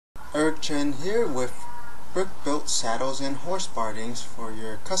Urchin here with Brickbuilt saddles and horse bardings for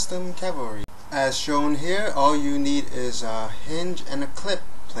your custom cavalry. As shown here, all you need is a hinge and a clip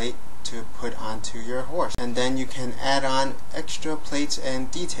plate to put onto your horse, and then you can add on extra plates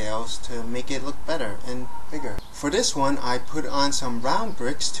and details to make it look better and bigger. For this one, I put on some round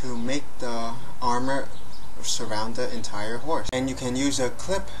bricks to make the armor surround the entire horse, and you can use a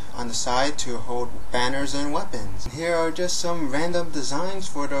clip on the side to hold banners and weapons. Here are just some random designs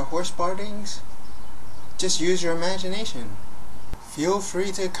for the horse bardings. Just use your imagination. Feel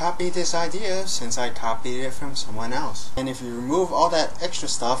free to copy this idea since I copied it from someone else. And if you remove all that extra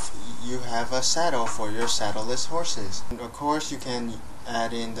stuff, you have a saddle for your saddleless horses. And of course, you can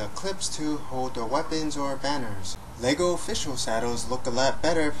add in the clips to hold the weapons or banners. Lego official saddles look a lot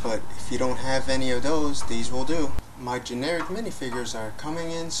better, but if you don't have any of those, these will do. My generic minifigures are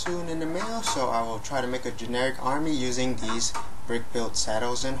coming in soon in the mail, so I will try to make a generic army using these brick-built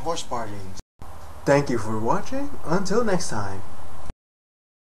saddles and horse bardings. Thank you for watching. Until next time.